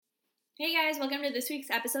Hey guys, welcome to this week's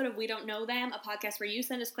episode of We Don't Know Them, a podcast where you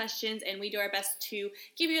send us questions and we do our best to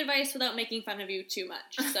give you advice without making fun of you too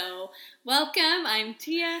much. So, welcome. I'm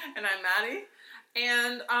Tia. And I'm Maddie.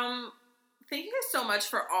 And thank you guys so much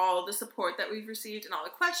for all the support that we've received and all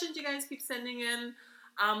the questions you guys keep sending in.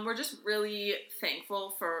 We're just really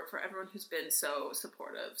thankful for everyone who's been so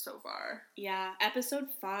supportive so far. Yeah, episode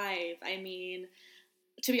 5. I mean,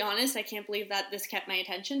 to be honest, I can't believe that this kept my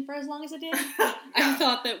attention for as long as it did. Yeah. I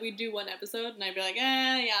thought that we'd do one episode and I'd be like,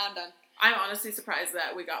 yeah, I'm done. I'm honestly surprised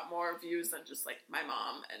that we got more views than just, like, my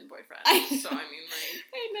mom and boyfriend. So, I mean, like...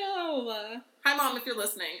 I know. Hi, Mom, if you're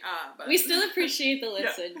listening. But We still appreciate the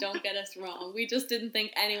listen. Yeah. Don't get us wrong. We just didn't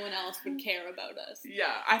think anyone else would care about us.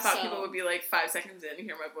 Yeah, I thought people would be, like, 5 seconds in,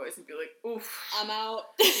 hear my voice, and be like, oof. I'm out.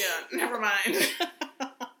 Yeah, never mind.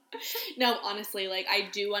 No, honestly, like, I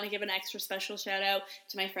do want to give an extra special shout out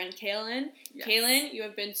to my friend Kaylin. Yes. Kaylin, you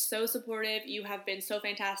have been so supportive. You have been so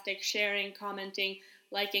fantastic, sharing, commenting,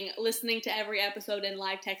 liking, listening to every episode, and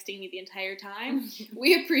live texting me the entire time.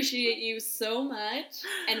 We appreciate you so much,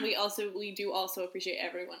 and we do also appreciate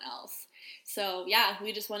everyone else. So, yeah,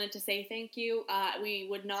 we just wanted to say thank you. We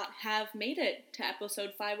would not have made it to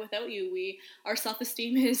episode 5 without you. Our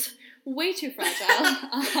self-esteem is way too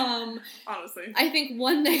fragile. Honestly. I think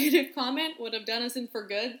one negative comment would have done us in for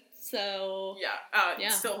good, so... Yeah,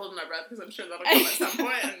 still holding my breath because I'm sure that'll come at some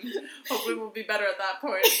point, and hopefully we'll be better at that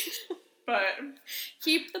point. But...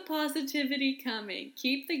 keep the positivity coming.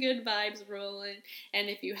 Keep the good vibes rolling. And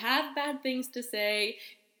if you have bad things to say...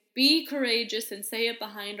 be courageous and say it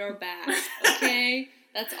behind our backs, okay?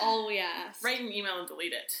 That's all we ask. Write an email and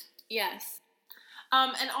delete it. Yes.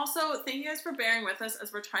 And also, thank you guys for bearing with us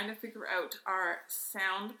as we're trying to figure out our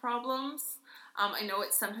sound problems. I know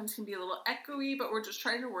it sometimes can be a little echoey, but we're just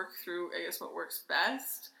trying to work through, I guess, what works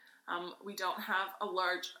best. We don't have a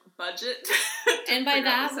large budget. And by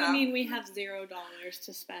that, we mean we have $0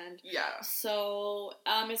 to spend. Yeah. So,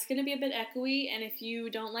 it's going to be a bit echoey, and if you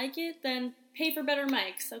don't like it, then pay for better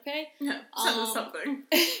mics, okay? Yeah, send us something.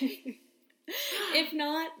 If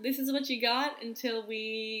not, this is what you got until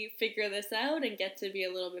we figure this out and get to be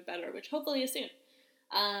a little bit better, which hopefully is soon.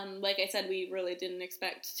 Like I said, we really didn't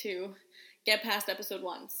expect to get past episode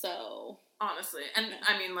 1, so... honestly. And,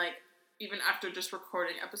 I mean, like, even after just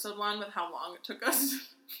recording episode 1 with how long it took us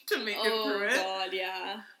to make it through it. Oh, God,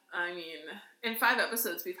 yeah. I mean, in 5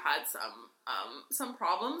 episodes, we've had some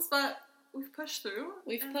problems, but we've pushed through.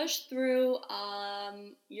 We've pushed through.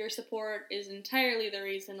 Your support is entirely the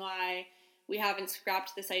reason why we haven't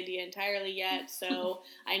scrapped this idea entirely yet. So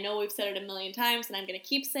I know we've said it a million times, and I'm going to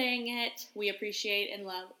keep saying it. We appreciate and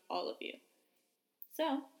love all of you.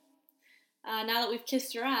 So, now that we've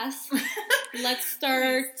kissed your ass, let's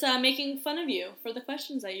start making fun of you for the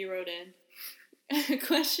questions that you wrote in.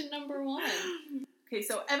 Question number 1. Okay,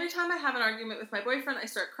 so every time I have an argument with my boyfriend, I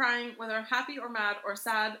start crying, whether I'm happy or mad or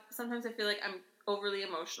sad. Sometimes I feel like I'm overly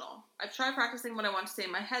emotional. I've tried practicing what I want to say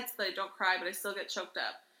in my head so that I don't cry, but I still get choked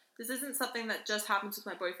up. This isn't something that just happens with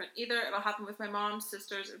my boyfriend either. It'll happen with my mom,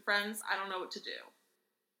 sisters, and friends. I don't know what to do.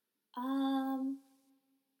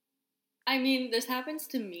 I mean, this happens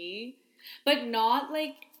to me, but not,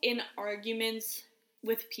 like, in arguments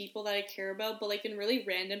with people that I care about, but, like, in really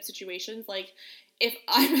random situations. Like, if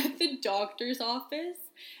I'm at the doctor's office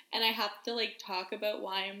and I have to, like, talk about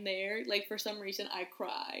why I'm there, like, for some reason, I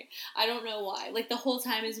cry. I don't know why. Like, the whole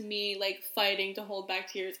time is me, like, fighting to hold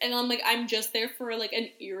back tears. And I'm like, I'm just there for, like, an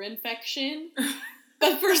ear infection.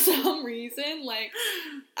 But for some reason, like,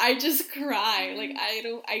 I just cry. Like,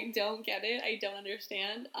 I don't get it. I don't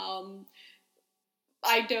understand.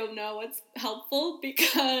 I don't know what's helpful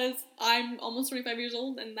because I'm almost 25 years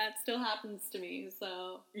old and that still happens to me,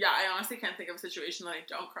 so... yeah, I honestly can't think of a situation that I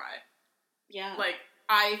don't cry. Yeah. Like,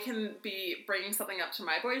 I can be bringing something up to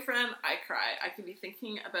my boyfriend, I cry. I can be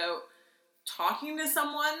thinking about talking to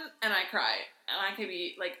someone, and I cry. And I can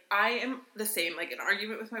be, like, I am the same, like, an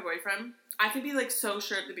argument with my boyfriend. I can be, like, so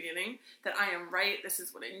sure at the beginning that I am right, this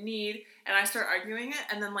is what I need, and I start arguing it,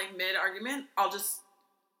 and then, like, mid-argument, I'll just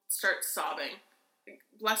start sobbing.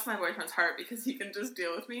 Bless my boyfriend's heart because he can just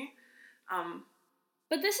deal with me.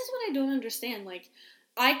 But this is what I don't understand. Like,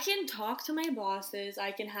 I can talk to my bosses.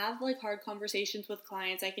 I can have, like, hard conversations with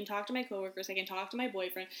clients. I can talk to my coworkers. I can talk to my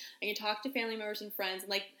boyfriend. I can talk to family members and friends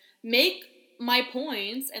and, like, make my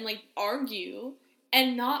points and, like, argue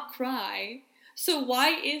and not cry. So why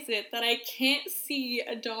is it that I can't see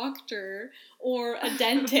a doctor or a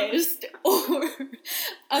dentist or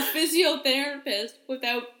a physiotherapist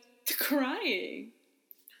without crying?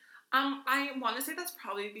 I want to say that's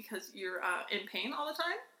probably because you're in pain all the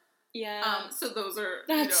time. Yeah. So those are,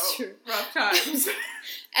 That's true. rough times.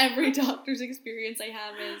 Every doctor's experience I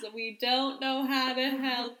have is, we don't know how to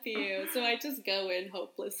help you. So I just go in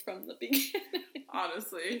hopeless from the beginning.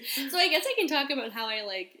 Honestly. So I guess I can talk about how I,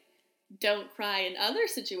 like, don't cry in other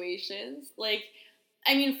situations. Like,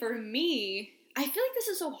 I mean, for me, I feel like this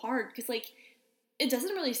is so hard because, like, it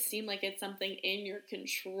doesn't really seem like it's something in your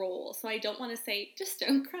control. So I don't want to say, just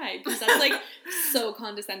don't cry, because that's, like, so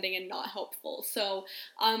condescending and not helpful. So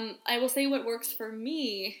I will say what works for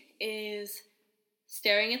me is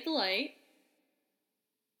staring at the light,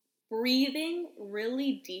 breathing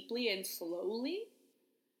really deeply and slowly,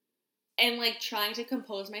 and, like, trying to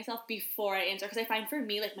compose myself before I answer. Because I find for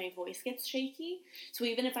me, like, my voice gets shaky. So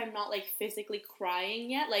even if I'm not, like, physically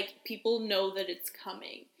crying yet, like, people know that it's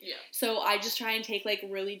coming. Yeah. So I just try and take, like,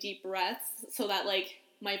 really deep breaths so that, like,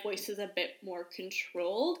 my voice is a bit more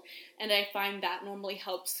controlled. And I find that normally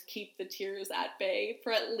helps keep the tears at bay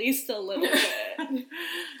for at least a little bit.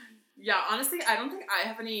 Yeah, honestly, I don't think I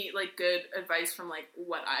have any, like, good advice from, like,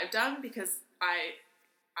 what I've done, because I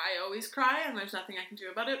always cry and there's nothing I can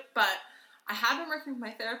do about it, but I have been working with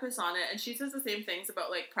my therapist on it, and she says the same things about,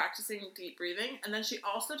 like, practicing deep breathing, and then she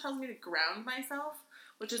also tells me to ground myself,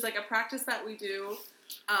 which is, like, a practice that we do,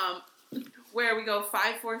 where we go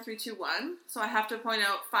 5, 4, 3, 2, 1, so I have to point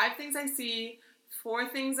out 5 things I see, 4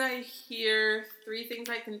 things I hear, 3 things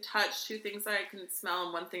I can touch, 2 things I can smell,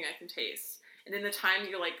 and 1 thing I can taste, and in the time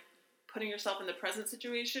you're, like, putting yourself in the present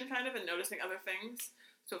situation, kind of, and noticing other things,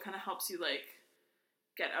 so it kind of helps you, like,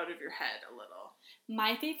 get out of your head a little.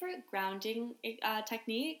 My favorite grounding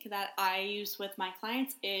technique that I use with my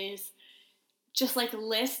clients is just, like,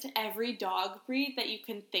 list every dog breed that you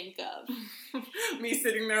can think of. Me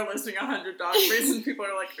sitting there listing 100 dog breeds, and people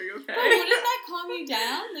are like, are you okay? But wouldn't that calm you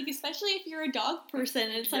down? Like, especially if you're a dog person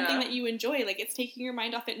and it's something that you enjoy. Like, it's taking your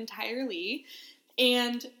mind off it entirely.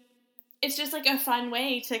 And it's just, like, a fun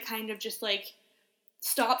way to kind of just, like,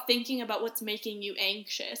 stop thinking about what's making you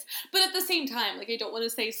anxious. But at the same time, like, I don't want to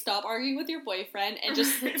say stop arguing with your boyfriend and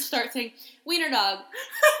just start saying, wiener dog,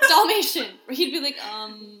 Dalmatian. Or he'd be like,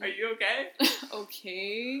 are you okay?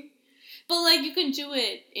 Okay. But, like, you can do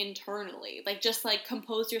it internally. Like, just, like,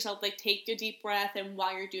 compose yourself. Like, take a deep breath, and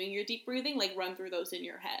while you're doing your deep breathing, like, run through those in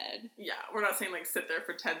your head. Yeah, we're not saying, like, sit there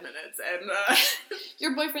for 10 minutes and,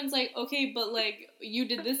 Your boyfriend's like, okay, but, like, you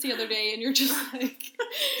did this the other day, and you're just like,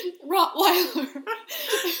 Rottweiler,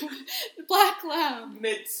 Black Lab,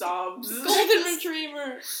 mid-sobs. Golden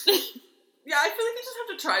Retriever. Yeah, I feel like you just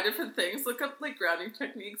have to try different things. Look up, like, grounding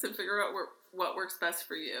techniques and figure out what works best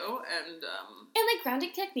for you, and, like,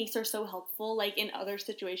 grounding techniques are so helpful, like, in other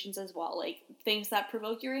situations as well, like, things that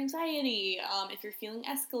provoke your anxiety, if you're feeling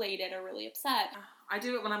escalated or really upset. I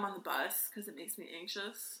do it when I'm on the bus, because it makes me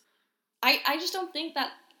anxious. I just don't think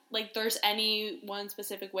that, like, there's any one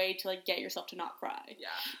specific way to, like, get yourself to not cry. Yeah.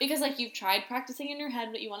 Because, like, you've tried practicing in your head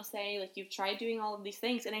what you want to say, like, you've tried doing all of these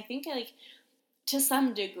things, and I think, like, to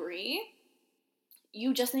some degree,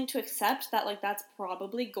 you just need to accept that, like, that's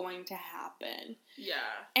probably going to happen. Yeah.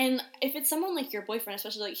 And if it's someone like your boyfriend,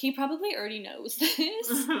 especially, like, he probably already knows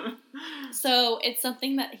this. So it's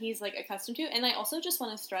something that he's, like, accustomed to. And I also just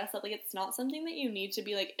want to stress that, like, it's not something that you need to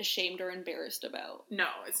be, like, ashamed or embarrassed about. No,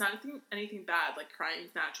 it's not anything bad. Like, crying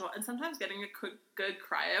is natural. And sometimes getting a good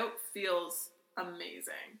cry out feels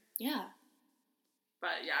amazing. Yeah.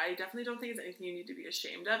 But, yeah, I definitely don't think it's anything you need to be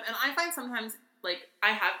ashamed of. And I find sometimes, like,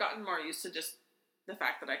 I have gotten more used to just the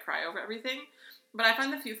fact that I cry over everything. But I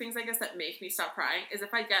find the few things, I guess, that make me stop crying is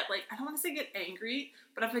if I get, like, I don't want to say get angry,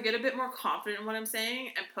 but if I get a bit more confident in what I'm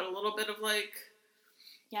saying and put a little bit of, like,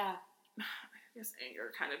 yeah, I guess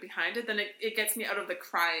anger kind of behind it, then it gets me out of the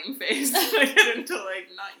crying phase. I get into, like,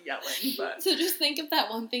 not yelling, but... So just think of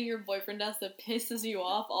that one thing your boyfriend does that pisses you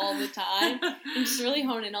off all the time, and just really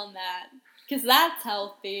hone in on that. Because that's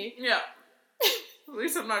healthy. Yeah. At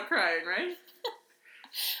least I'm not crying, right?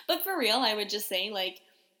 But for real, I would just say, like,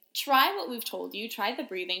 try what we've told you. Try the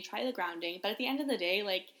breathing. Try the grounding. But at the end of the day,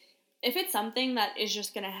 like, if it's something that is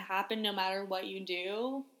just going to happen no matter what you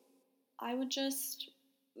do, I would just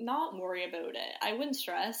not worry about it. I wouldn't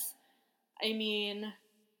stress. I mean,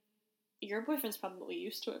 your boyfriend's probably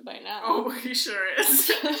used to it by now. Oh, he sure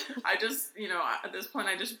is. I just, at this point,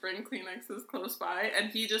 I just bring Kleenexes close by,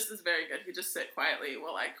 and he just is very good. He just sit quietly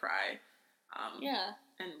while I cry. Yeah.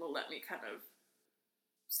 And will let me kind of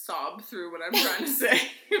sob through what I'm trying to say.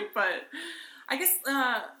 But I guess,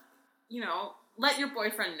 let your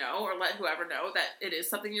boyfriend know, or let whoever know that it is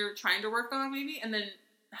something you're trying to work on, maybe, and then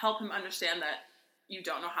help him understand that you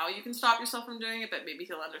don't know how you can stop yourself from doing it, but maybe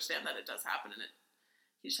he'll understand that it does happen, and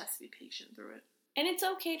he just has to be patient through it. And it's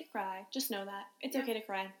okay to cry. Just know that. It's okay to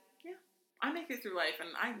cry. Yeah. I make it through life, and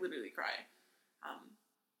I literally cry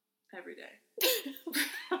every day.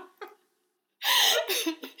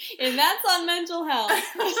 And that's on mental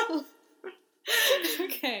health.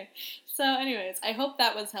 Okay. So anyways, I hope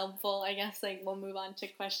that was helpful. I guess like we'll move on to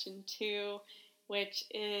question 2, which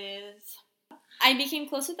is, I became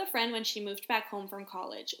close with a friend when she moved back home from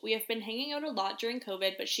college. We have been hanging out a lot during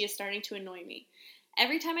COVID, but she is starting to annoy me.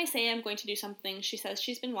 Every time I say I'm going to do something, she says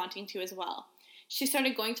she's been wanting to as well. She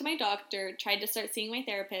started going to my doctor, tried to start seeing my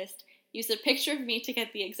therapist, used a picture of me to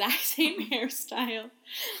get the exact same hairstyle,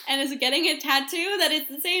 and is getting a tattoo that is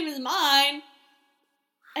the same as mine.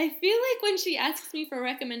 I feel like when she asks me for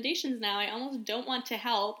recommendations now, I almost don't want to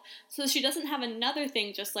help, so she doesn't have another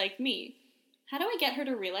thing just like me. How do I get her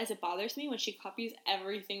to realize it bothers me when she copies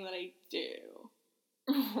everything that I do?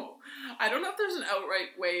 I don't know if there's an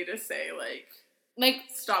outright way to say, like,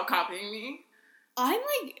 stop copying me. I'm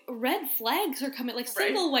like, red flags are coming, like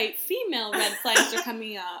single white female red flags are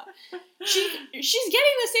coming up. She's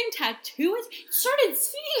getting the same tattoo as, started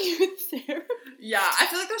seeing you there. Yeah, I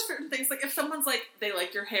feel like there's certain things, like if someone's like, they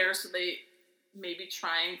like your hair, so they maybe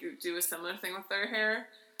try and do a similar thing with their hair.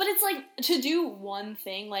 But it's like, to do one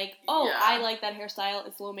thing, like, I like that hairstyle,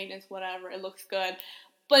 it's low maintenance, whatever, it looks good.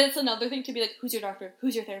 But it's another thing to be like, who's your doctor?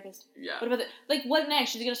 Who's your therapist? Yeah. What about like, what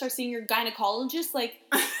next? She's gonna start seeing your gynecologist? Like,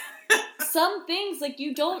 some things, like,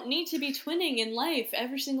 you don't need to be twinning in life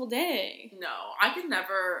every single day. No, I could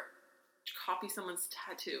never copy someone's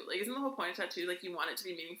tattoo. Like, isn't the whole point of tattoo, like, you want it to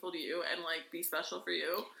be meaningful to you and, like, be special for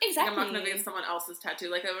you? Exactly. Like, I'm not gonna get someone else's tattoo.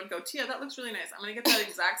 Like, I would go, Tia, that looks really nice. I'm gonna get that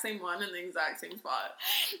exact same one in the exact same spot.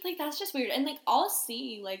 Like, that's just weird. And, like, I'll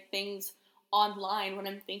see, like, things online when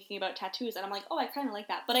I'm thinking about tattoos, and I'm like, oh, I kind of like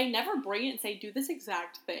that. But I never bring it and say, do this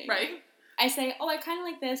exact thing. Right? I say, oh, I kind of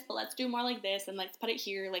like this, but let's do more like this, and let's put it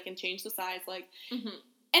here, like, and change the size, like,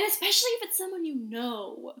 and especially if it's someone you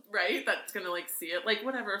know. Right? That's gonna, like, see it. Like,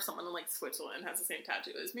 whatever if someone in, like, Switzerland has the same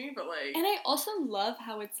tattoo as me, but, like... And I also love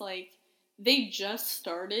how it's, like, they just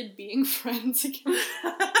started being friends again.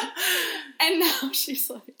 And now she's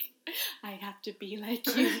like, I have to be like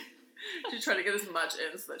you. She's trying to get as much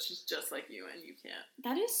in so that she's just like you and you can't.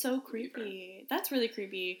 That is so creepy. That's really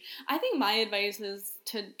creepy. I think my advice is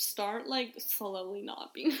to start, like, slowly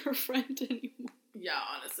not being her friend anymore. Yeah,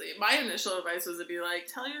 honestly. My initial advice was to be like,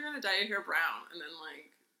 tell her you're gonna dye your hair brown, and then, like...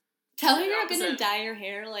 Tell her you're gonna dye your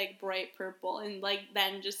hair, like, bright purple, and, like,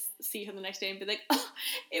 then just see her the next day and be like, oh,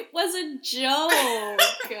 it was a joke!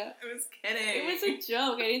 I was kidding. It was a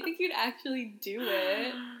joke. I didn't think you'd actually do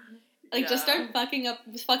it. Like, just start fucking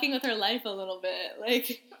with her life a little bit.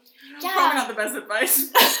 Like, probably not the best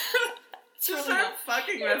advice. It's really start not.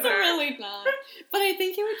 fucking with It's her. really not. But I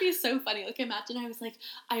think it would be so funny. Like, imagine I was like,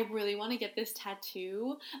 I really want to get this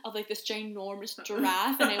tattoo of, like, this ginormous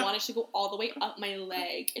giraffe, and I want it to go all the way up my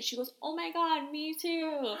leg. And she goes, oh my god, me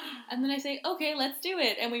too. And then I say, okay, let's do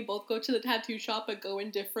it. And we both go to the tattoo shop and go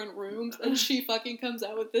in different rooms, and she fucking comes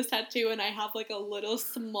out with this tattoo, and I have, like, a little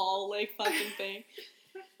small, like, fucking thing.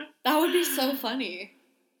 That would be so funny.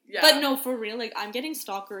 Yeah. But no, for real, like, I'm getting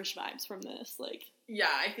stalkerish vibes from this, like... Yeah,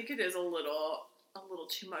 I think it is a little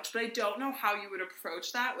too much, but I don't know how you would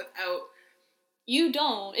approach that without... You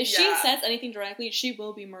don't. If she says anything directly, she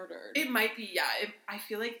will be murdered. It might be, yeah. I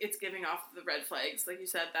feel like it's giving off the red flags. Like you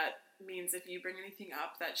said, that means if you bring anything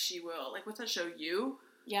up, that she will... Like, what's that show, You?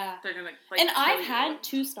 Yeah. They're gonna, like, and I've had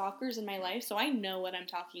 2 stalkers in my life, so I know what I'm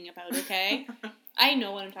talking about, okay? I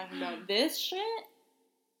know what I'm talking about. This shit...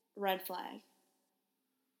 Red flag.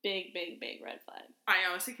 Big, big, big red flag. I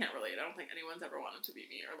honestly can't relate. I don't think anyone's ever wanted to be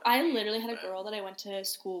me or I literally had a girl that I went to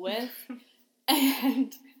school with,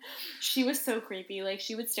 and she was so creepy. Like,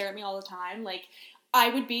 she would stare at me all the time. Like, I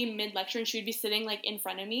would be mid-lecture, and she would be sitting, like, in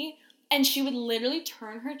front of me, and she would literally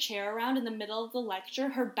turn her chair around in the middle of the lecture,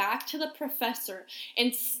 her back to the professor,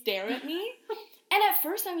 and stare at me. And at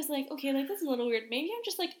first I was like, okay, like, this is a little weird. Maybe I'm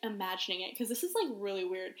just, like, imagining it, because this is, like, really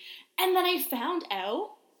weird. And then I found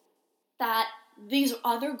out that these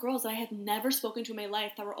other girls that I had never spoken to in my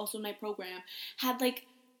life that were also in my program had, like,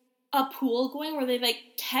 a pool going where they, like,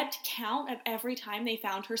 kept count of every time they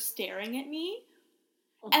found her staring at me.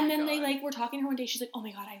 Oh and then they, like, were talking to her one day. She's like, oh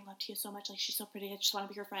my god, I love Tia so much. Like, she's so pretty. I just want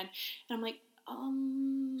to be her friend. And I'm like,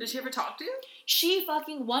 Did she ever talk to you? She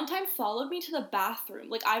fucking one time followed me to the bathroom.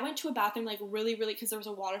 Like, I went to a bathroom, like, really, because there was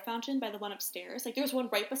a water fountain by the one upstairs. Like, there was one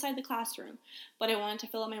right beside the classroom. But I wanted to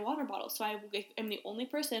fill up my water bottle. So I am the only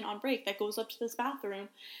person on break that goes up to this bathroom.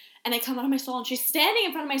 And I come out of my stall, and she's standing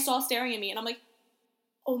in front of my stall staring at me. And I'm like,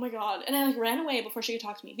 oh my god. And I, like, ran away before she could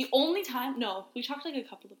talk to me. The only time, no, we talked, like, a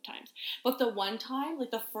couple of times. But the one time,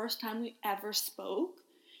 like, the first time we ever spoke,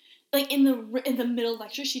 like, in the middle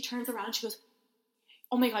lecture, she turns around and she goes,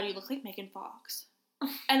 oh my god, you look like Megan Fox.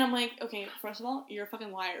 And I'm like, okay, first of all, you're a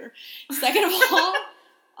fucking liar. Second of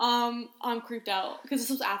all, I'm creeped out because this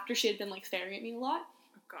was after she had been like staring at me a lot.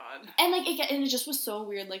 God. And like it just was so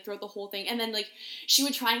weird like throughout the whole thing. And then like she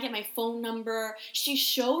would try and get my phone number. She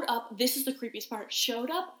showed up, this is the creepiest part, showed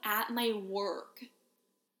up at my work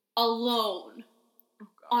alone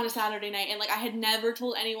on a Saturday night. And like I had never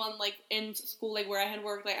told anyone like in school like where I had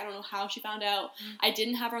worked. Like I don't know how she found out. I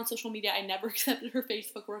didn't have her on social media. I never accepted her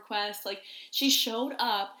Facebook request. Like she showed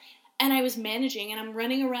up and I was managing and I'm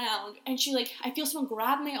running around and she like, I feel someone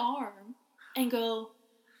grab my arm and go,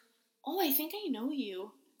 oh, I think I know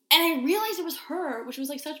you. And I realized it was her, which was,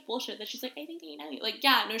 like, such bullshit that she's like, I think I know you. Like,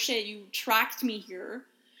 yeah, no shit, you tracked me here.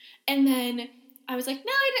 And then I was like,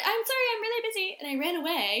 no, I'm sorry, I'm really busy. And I ran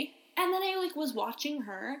away. And then I, like, was watching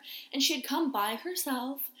her. And she had come by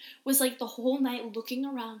herself, was, like, the whole night looking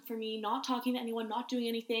around for me, not talking to anyone, not doing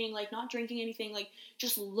anything, like, not drinking anything, like,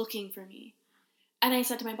 just looking for me. And I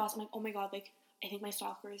said to my boss, I'm like, oh, my God, like, I think my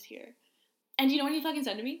stalker is here. And you know what he fucking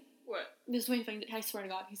said to me? What? This is what he fucking did. I swear to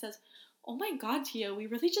God. He says, oh my God, Tia, we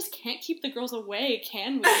really just can't keep the girls away,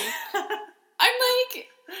 can we? I'm like,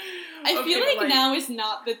 I feel like now is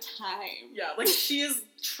not the time. Yeah, like she is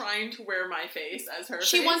trying to wear my face as her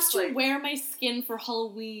She face. wants to wear my skin for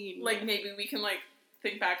Halloween. Like maybe we can like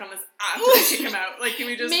think back on this after we kick him out. Like can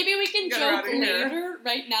we just maybe we can joke later.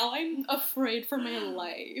 Right now I'm afraid for my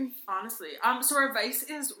life. Honestly. So our advice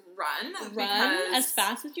is run as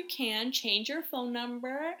fast as you can, change your phone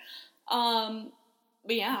number. But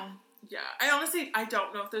yeah. Yeah, I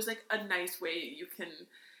don't know if there's, like, a nice way you can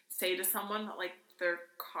say to someone that, like, they're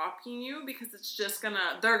copying you, because it's just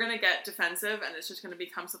they're gonna get defensive, and it's just gonna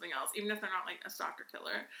become something else. Even if they're not, like, a stalker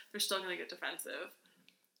killer, they're still gonna get defensive.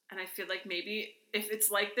 And I feel like maybe if it's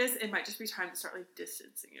like this, it might just be time to start, like,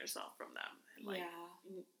 distancing yourself from them. And, like,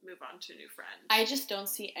 move on to a new friend. I just don't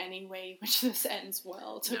see any way which this ends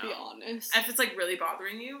well, to be honest. If it's, like, really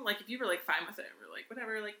bothering you, like, if you were, like, fine with it, we're like,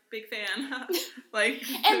 whatever, like, big fan. Like,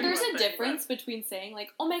 and there's a difference between saying, like,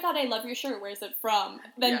 oh my God, I love your shirt, where's it from?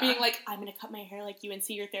 Than being like, I'm gonna cut my hair like you and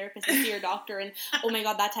see your therapist and see your doctor, and oh my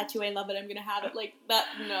God, that tattoo, I love it, I'm gonna have it. Like, that,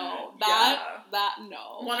 no. That,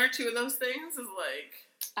 no. One or two of those things is, like...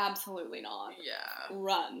 Absolutely not. Yeah.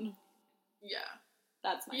 Run. Yeah.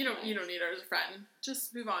 That's my You don't need her as a friend.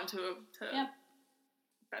 Just move on to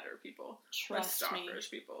better people. Trust like me. Stalkers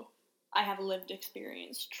people. I have lived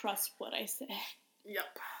experience. Trust what I say.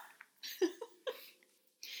 Yep.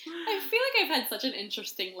 I feel like I've had such an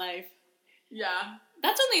interesting life. Yeah.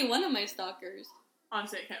 That's only one of my stalkers.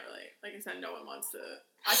 Honestly, I can't relate. Like I said, no one wants to...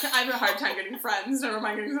 I have a hard time getting friends, never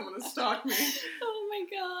mind getting someone to stalk me. Oh my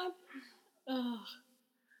God. Ugh.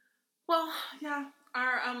 Well, yeah,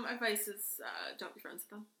 our advice is don't be friends with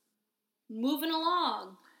them. Moving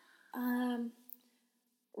along.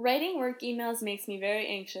 Writing work emails makes me very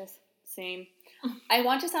anxious. Same. I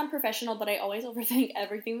want to sound professional, but I always overthink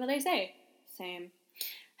everything that I say. Same.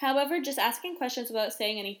 However, just asking questions without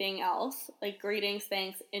saying anything else, like greetings,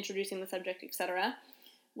 thanks, introducing the subject, etc.,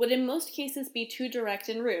 would in most cases be too direct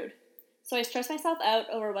and rude. So I stress myself out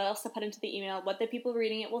over what else to put into the email, what the people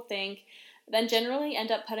reading it will think, then generally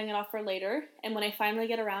end up putting it off for later, and when I finally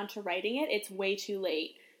get around to writing it, it's way too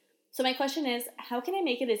late. So my question is, how can I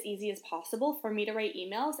make it as easy as possible for me to write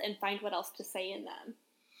emails and find what else to say in them?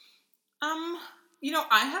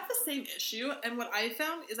 I have the same issue, and what I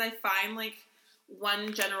found is I find, like,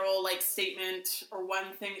 one general, like, statement or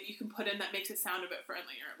one thing that you can put in that makes it sound a bit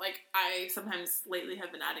friendlier. Like, I sometimes lately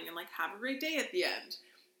have been adding in, like, have a great day at the end.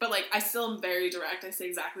 But, like, I still am very direct. I say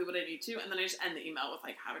exactly what I need to, and then I just end the email with,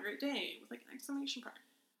 like, have a great day, with, like, an exclamation mark.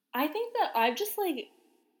 I think that I've just, like,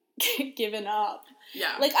 given up.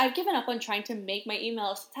 Yeah. Like, I've given up on trying to make my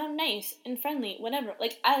emails sound nice and friendly, whatever.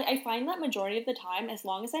 Like, I find that majority of the time, as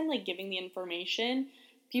long as I'm, like, giving the information,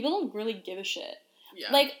 people don't really give a shit. Yeah.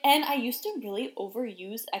 Like, and I used to really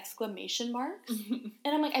overuse exclamation marks. And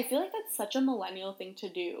I'm like, I feel like that's such a millennial thing to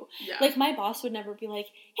do. Yeah. Like, my boss would never be like,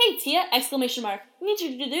 hey, Tia, exclamation mark. I need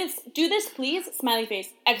you to do this. Do this, please. Smiley face,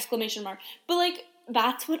 exclamation mark. But, like,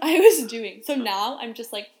 that's what I was doing. So now I'm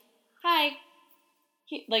just like, hi.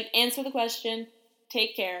 Like, answer the question.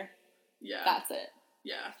 Take care. Yeah. That's it.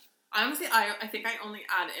 Yeah. Honestly, I think I only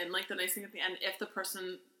add in, like, the nice thing at the end if the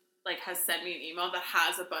person, like, has sent me an email that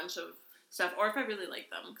has a bunch of stuff, or if I really like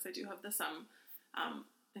them, because I do have some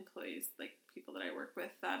employees, like, people that I work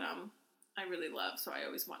with that I really love, so I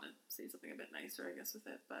always want to say something a bit nicer, I guess, with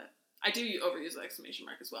it, but I do overuse the exclamation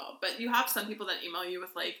mark as well. But you have some people that email you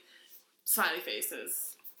with, like, smiley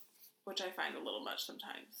faces, which I find a little much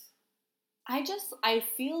sometimes. I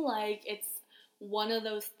feel like it's one of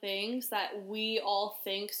those things that we all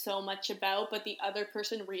think so much about, but the other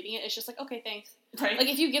person reading it is just like, okay, thanks. Right. Like,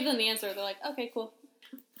 if you give them the answer, they're like, okay, cool.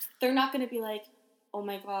 They're not going to be like, oh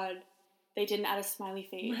my god, they didn't add a smiley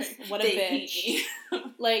face. Right. What a bitch.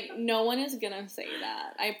 Like, no one is going to say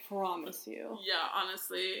that. I promise you. Yeah,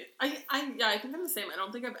 honestly. I think I'm the same. I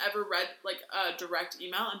don't think I've ever read, like, a direct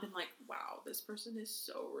email and been like, wow, this person is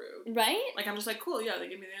so rude. Right? Like, I'm just like, cool, yeah, they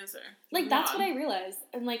gave me the answer. Like, that's what I realized.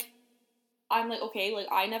 And, like, I'm like, okay, like,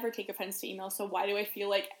 I never take offense to emails, so why do I feel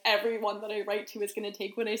like everyone that I write to is going to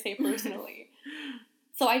take what I say personally?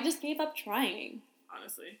 So I just gave up trying.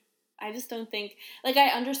 Honestly. I just don't think, like, I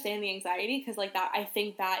understand the anxiety, because, like, that, I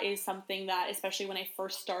think that is something that, especially when I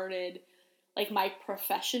first started, like, my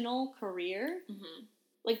professional career,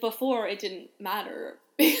 like, before, it didn't matter,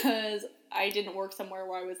 because I didn't work somewhere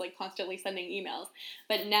where I was, like, constantly sending emails,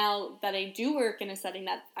 but now that I do work in a setting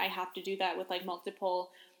that I have to do that with, like, multiple,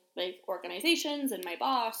 like, organizations, and my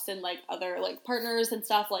boss, and, like, other, like, partners and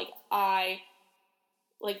stuff, like, I,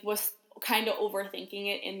 like, was kind of overthinking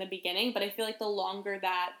it in the beginning, but I feel like the longer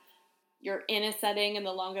that you're in a setting and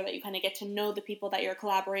the longer that you kind of get to know the people that you're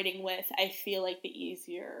collaborating with, I feel like the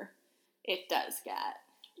easier it does get.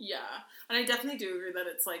 Yeah. And I definitely do agree that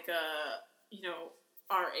it's like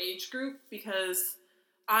our age group, because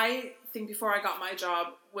I think before I got my job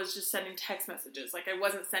was just sending text messages. Like, I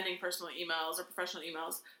wasn't sending personal emails or professional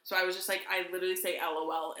emails. So I was just like, I literally say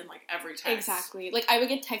LOL in like every text. Exactly. Like, I would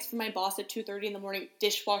get text from my boss at 2:30 in the morning,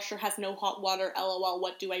 dishwasher has no hot water, LOL,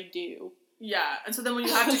 what do I do? Yeah, and so then when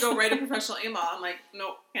you have to go write a professional email, I'm like,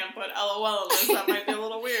 nope, can't put LOL in this. That might be a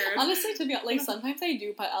little weird. Honestly, to be honest, like, sometimes I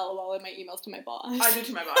do put LOL in my emails to my boss. I do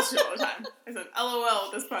to my boss too all the time. I said LOL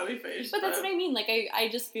with this smiley face. But that's what I mean. Like, I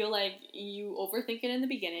just feel like you overthink it in the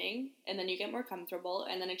beginning, and then you get more comfortable,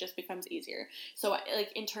 and then it just becomes easier. So,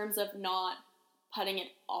 like, in terms of not putting it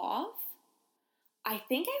off, I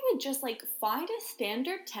think I would just, like, find a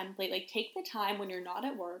standard template. Like, take the time when you're not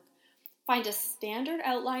at work. Find a standard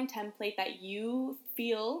outline template that you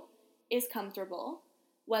feel is comfortable,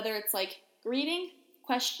 whether it's like greeting,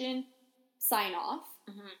 question, sign off,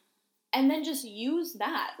 and then just use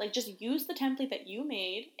that. Like, just use the template that you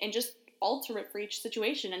made and just alter it for each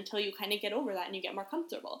situation until you kind of get over that and you get more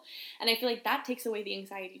comfortable. And I feel like that takes away the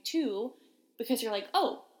anxiety too, because you're like,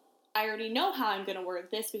 oh, I already know how I'm going to word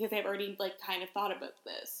this because I've already, like, kind of thought about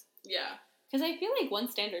this. Yeah. Because I feel like one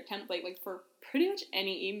standard template, like, for pretty much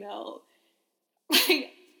any email,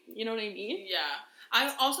 like, you know what I mean? Yeah.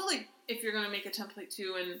 I also, like, if you're going to make a template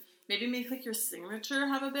too, and maybe make, like, your signature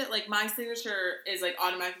have a bit, like, my signature is, like,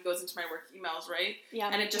 automatically goes into my work emails, right? Yeah,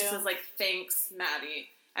 and it just too. says, like, thanks, Maddie.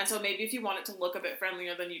 And so maybe if you want it to look a bit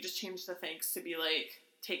friendlier, then you just change the thanks to be, like,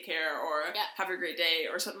 take care, or have a great day,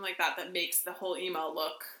 or something like that, that makes the whole email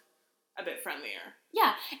look a bit friendlier.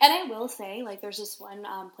 Yeah, and I will say, like, there's this one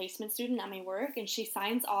placement student at my work, and she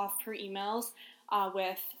signs off her emails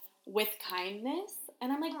with kindness,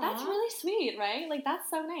 and I'm like, that's really sweet, right? Like, that's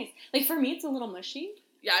so nice. Like, for me, it's a little mushy.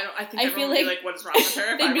 Yeah, I think everyone would be like, what is wrong with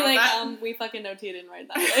her? They'd be like, we fucking know Tia didn't write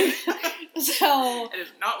that. Like, so it is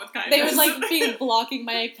not with kindness. they would, like, be blocking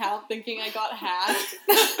my account thinking I got hacked.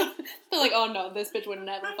 They're like, oh no, this bitch would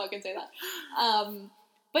never fucking say that.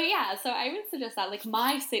 But yeah, so I would suggest that. Like,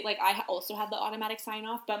 I also have the automatic sign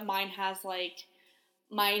off, but mine has, like,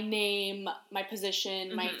 my name, my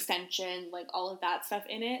position, my extension, like, all of that stuff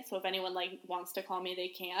in it. So if anyone, like, wants to call me, they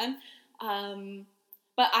can.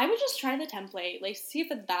 But I would just try the template, like, see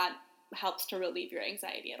if that helps to relieve your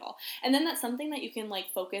anxiety at all. And then that's something that you can,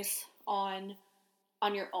 like, focus on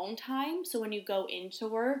your own time. So when you go into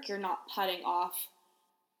work, you're not putting off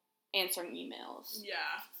answering emails. Yeah.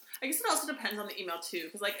 I guess it also depends on the email, too.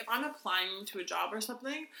 Because, like, if I'm applying to a job or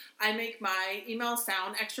something, I make my email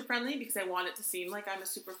sound extra friendly because I want it to seem like I'm a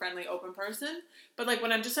super friendly, open person. But, like,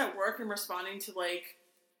 when I'm just at work and responding to, like,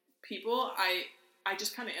 people, I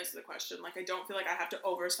just kind of answer the question. Like, I don't feel like I have to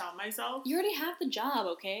oversell myself. You already have the job,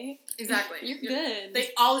 okay? Exactly. You're good.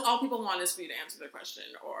 All people want is for you to answer the question,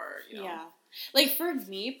 or, you know. Yeah. Like, for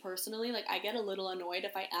me, personally, like, I get a little annoyed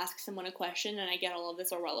if I ask someone a question and I get all of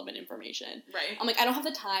this irrelevant information. Right. I'm like, I don't have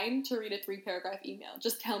the time to read a 3-paragraph email.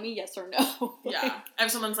 Just tell me yes or no. Yeah.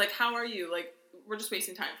 If someone's like, how are you? Like, we're just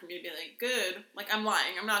wasting time for me to be like, good. Like, I'm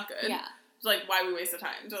lying. I'm not good. Yeah. It's like, why we waste the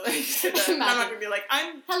time to, like, sit there? I'm not going to be like,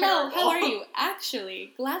 I'm Hello, terrible. how are you?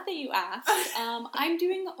 Actually, glad that you asked. I'm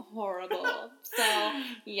doing horrible. So,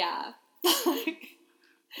 yeah.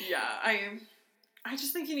 Yeah, I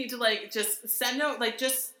just think you need to, like, just send out, like,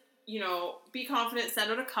 just, you know, be confident,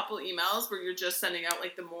 send out a couple emails where you're just sending out,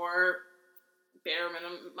 like, the more bare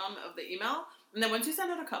minimum of the email. And then once you send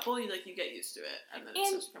out a couple, you get used to it, and then it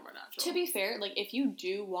starts to become more natural. To be fair, like, if you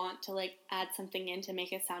do want to, like, add something in to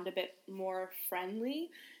make it sound a bit more friendly,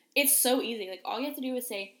 it's so easy. Like, all you have to do is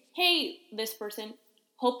say, hey, this person,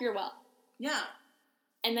 hope you're well. Yeah.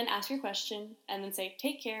 And then ask your question, and then say,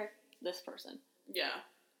 take care, this person. Yeah.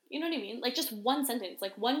 You know what I mean? Like, just one sentence.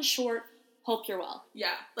 Like, one short, hope you're well.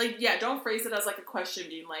 Yeah. Like, yeah, don't phrase it as, like, a question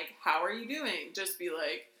being like, how are you doing? Just be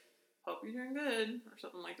like, hope you're doing good, or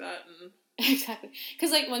something like that, and... Exactly. Because,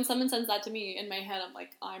 like, when someone sends that to me, in my head, I'm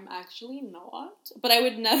like, I'm actually not. But I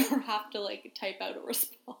would never have to, like, type out a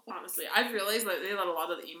response. Honestly, I've realized lately that a lot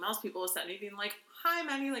of the emails people will send me being like, hi,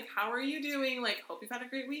 Maddie, like, how are you doing? Like, hope you've had a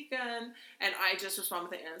great weekend. And I just respond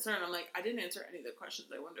with the answer, and I'm like, I didn't answer any of the questions.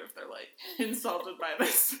 I wonder if they're, like, insulted by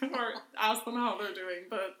this, or ask them how they're doing.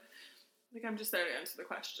 But, like, I'm just there to answer the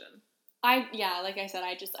question. Like I said,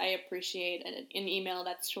 I appreciate an email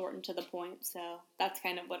that's short and to the point, so that's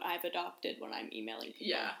kind of what I've adopted when I'm emailing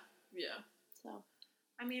people. Yeah. So,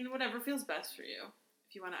 I mean, whatever feels best for you.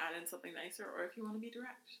 If you want to add in something nicer, or if you want to be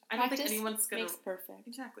direct. I don't think anyone's gonna... makes perfect.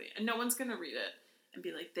 Exactly. And no one's gonna read it and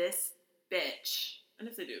be like, this bitch. And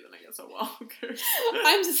if they do, then I guess, oh well, who cares?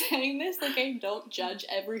 I'm saying this like I don't judge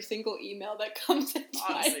every single email that comes in.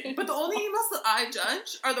 Honestly. But the only emails that I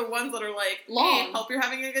judge are the ones that are like, long. Hey, hope you're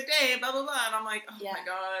having a good day, blah, blah, blah. And I'm like, oh my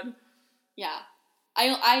god. Yeah.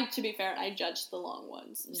 I to be fair, I judge the long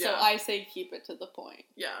ones. Yeah. So I say keep it to the point.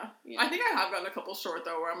 Yeah. I think I have gotten a couple short,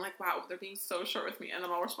 though, where I'm like, wow, they're being so short with me. And then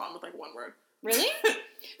I'll respond with, like, one word. Really?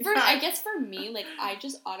 I guess for me, like, I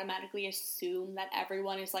just automatically assume that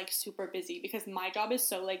everyone is, like, super busy because my job is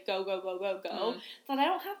so, like, go, that I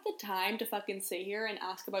don't have the time to fucking sit here and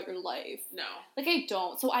ask about your life. No. Like, I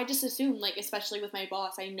don't. So I just assume, like, especially with my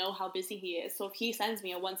boss, I know how busy he is. So if he sends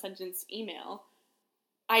me a one-sentence email,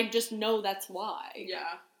 I just know that's why. Yeah.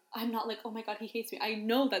 I'm not like, oh my god, he hates me. I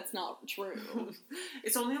know that's not true.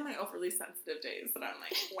 It's only on my overly sensitive days that I'm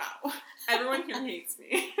like, wow, everyone here hates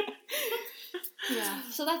me. Yeah,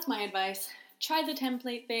 so that's my advice. Try the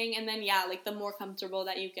template thing, and then, yeah, like, the more comfortable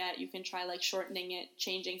that you get, you can try, like, shortening it,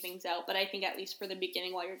 changing things out. But I think at least for the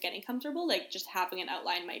beginning, while you're getting comfortable, like, just having an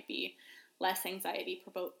outline might be less anxiety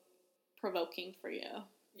provoking for you.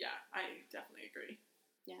 Yeah, I definitely agree.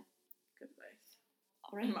 Yeah. Good advice.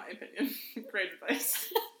 All right. In my opinion. Great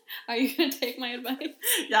advice. Are you going to take my advice?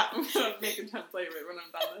 Yeah, I'm going to make a template when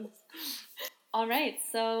I'm done this. All right,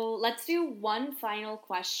 so let's do one final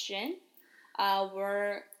question.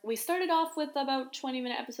 We started off with about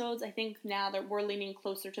 20-minute episodes. I think now that we're leaning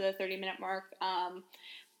closer to the 30-minute mark.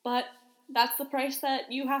 But that's the price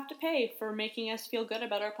that you have to pay for making us feel good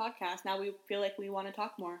about our podcast. Now we feel like we want to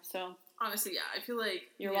talk more, so... Honestly, yeah, I feel like...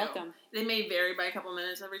 You're welcome. They may vary by a couple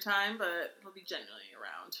minutes every time, but it'll be generally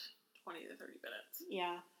around 20 to 30 minutes.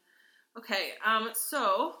 Yeah. Okay,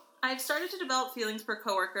 so I've started to develop feelings for a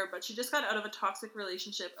coworker, but she just got out of a toxic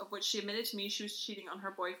relationship of which she admitted to me she was cheating on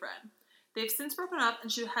her boyfriend. They've since broken up,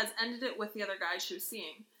 and she has ended it with the other guy she was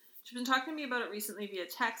seeing. She's been talking to me about it recently via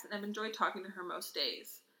text, and I've enjoyed talking to her most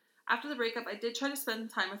days. After the breakup, I did try to spend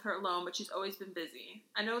time with her alone, but she's always been busy.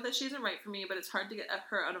 I know that she isn't right for me, but it's hard to get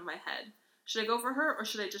her out of my head. Should I go for her, or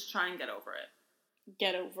should I just try and get over it?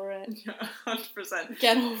 Get over it. Yeah, 100%.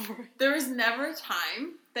 Get over it. There is never a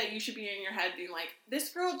time that you should be in your head being like, this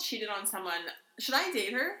girl cheated on someone. Should I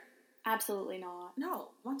date her? Absolutely not. No.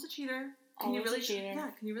 Once a cheater. Always a cheater.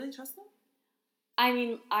 Yeah, can you really trust them? I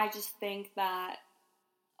mean, I just think that,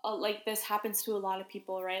 like, this happens to a lot of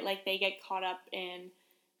people, right? Like, they get caught up in,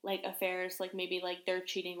 like, affairs, like, maybe, like, they're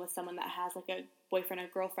cheating with someone that has, like, a boyfriend or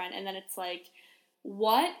girlfriend, and then it's like,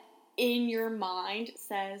 what in your mind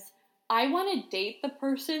says... I want to date the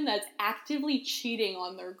person that's actively cheating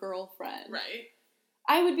on their girlfriend. Right.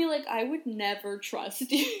 I would be like, I would never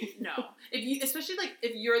trust you. No. Especially, like,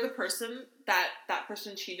 if you're the person that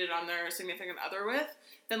person cheated on their significant other with,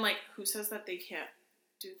 then, like, who says that they can't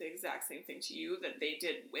do the exact same thing to you that they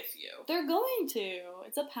did with you? They're going to.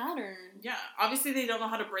 It's a pattern. Yeah. Obviously, they don't know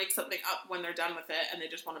how to break something up when they're done with it, and they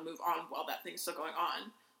just want to move on while that thing's still going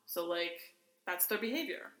on. So, like, that's their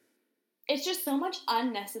behavior. It's just so much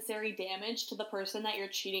unnecessary damage to the person that you're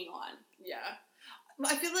cheating on. Yeah.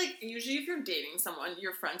 I feel like usually if you're dating someone,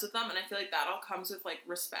 you're friends with them, and I feel like that all comes with, like,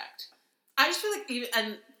 respect. I just feel like even,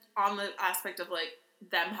 and on the aspect of, like,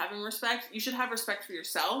 them having respect, you should have respect for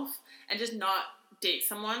yourself and just not date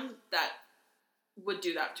someone that would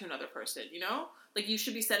do that to another person, you know? Like, you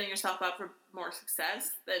should be setting yourself up for more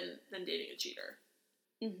success than dating a cheater.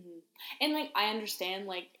 Mm-hmm. And, like, I understand,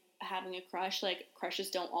 like, having a crush, like,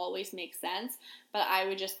 crushes don't always make sense, but I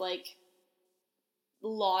would just, like,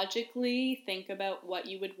 logically think about what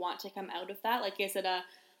you would want to come out of that. Like, is it a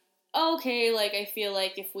okay, like, I feel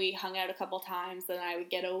like if we hung out a couple times, then I would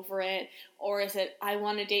get over it? Or is it, I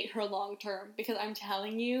want to date her long term? Because I'm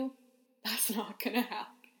telling you, that's not gonna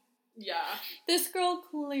happen. Yeah. This girl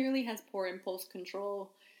clearly has poor impulse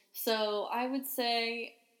control. So I would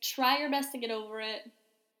say, try your best to get over it.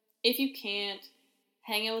 If you can't,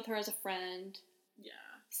 hang out with her as a friend. Yeah.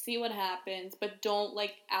 See what happens, but don't,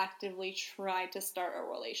 like, actively try to start a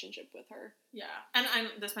relationship with her. Yeah. And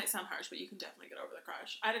this might sound harsh, but you can definitely get over the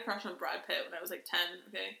crush. I had a crush on Brad Pitt when I was, like, 10,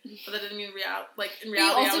 okay? But that didn't mean in reality, But you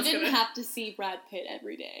also didn't have to see Brad Pitt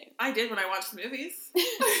every day. I did when I watched the movies.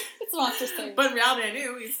 It's not just there. But in reality, I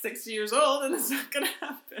knew he's 60 years old, and it's not gonna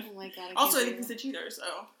happen. Oh my god. Also, I think he's a cheater, so...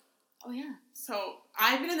 Oh, yeah. So,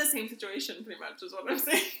 I've been in the same situation, pretty much, is what I'm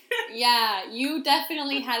saying. Yeah, you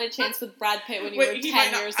definitely had a chance with Brad Pitt when you were 10 years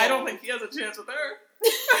old. I don't think he has a chance with her.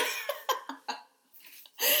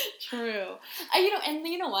 True. And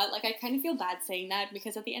you know what? Like, I kind of feel bad saying that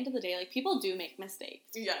because at the end of the day, like, people do make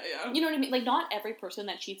mistakes. Yeah. You know what I mean? Like, not every person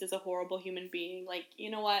that cheats is a horrible human being. Like, you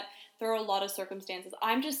know what? There are a lot of circumstances.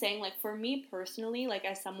 I'm just saying, like, for me personally, like,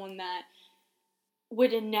 as someone that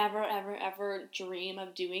would never, ever, ever dream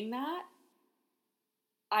of doing that,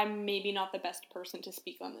 I'm maybe not the best person to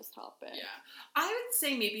speak on this topic. Yeah. I would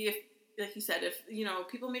say maybe if, like you said, if,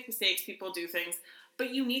 people make mistakes, people do things,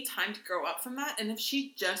 but you need time to grow up from that. And if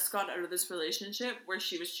she just got out of this relationship where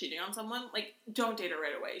she was cheating on someone, like, don't date her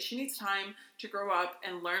right away. She needs time to grow up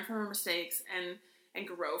and learn from her mistakes and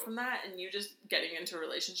grow from that. And you just getting into a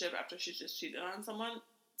relationship after she's just cheated on someone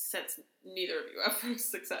sets neither of you up for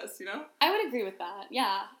success, I would agree with that.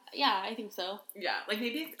 Yeah, I think so. Yeah, like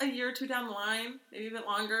maybe a year or two down the line, maybe a bit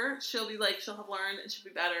longer, she'll have learned and she'll be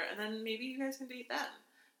better, and then maybe you guys can date then.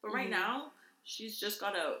 But right now, she's just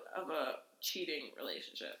got out of a cheating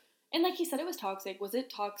relationship. And like he said, it was toxic. Was it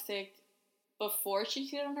toxic before she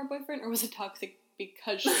cheated on her boyfriend, or was it toxic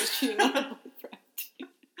because she was cheating on her boyfriend?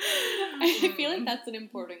 I feel like that's an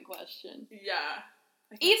important question. Yeah.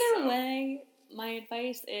 Either way, my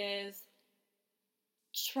advice is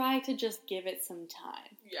try to just give it some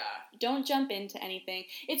time. Yeah. Don't jump into anything.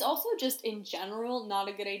 It's also just, in general, not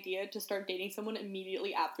a good idea to start dating someone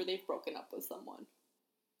immediately after they've broken up with someone.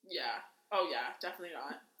 Yeah. Oh, yeah. Definitely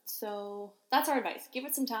not. So, that's our advice. Give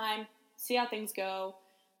it some time. See how things go.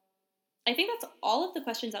 I think that's all of the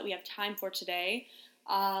questions that we have time for today.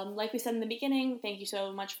 Like we said in the beginning, thank you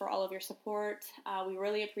so much for all of your support. We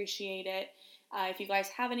really appreciate it. If you guys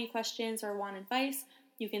have any questions or want advice,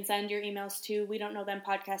 you can send your emails to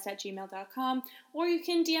wedon'tknowthempodcast@gmail.com, or you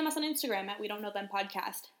can DM us on Instagram at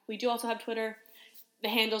wedon'tknowthempodcast. We do also have Twitter. The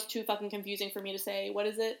handle's too fucking confusing for me to say. What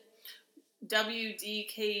is it?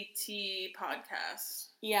 WDKT podcast.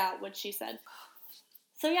 Yeah, what she said.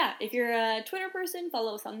 So yeah, if you're a Twitter person,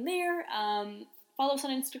 follow us on there. Follow us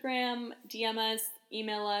on Instagram, DM us,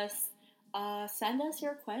 email us, send us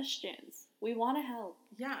your questions. We want to help.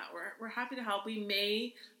 Yeah, we're happy to help. We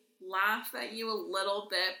may laugh at you a little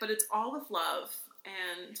bit, but it's all with love.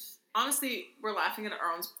 And honestly, we're laughing at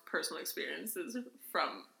our own personal experiences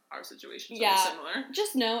from our situations that are similar.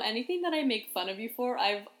 Just know, anything that I make fun of you for,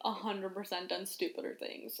 I've 100% done stupider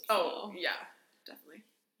things. So. Oh, yeah, definitely.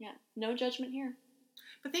 Yeah, no judgment here.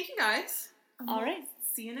 But thank you guys. All right.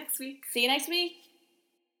 See you next week. See you next week.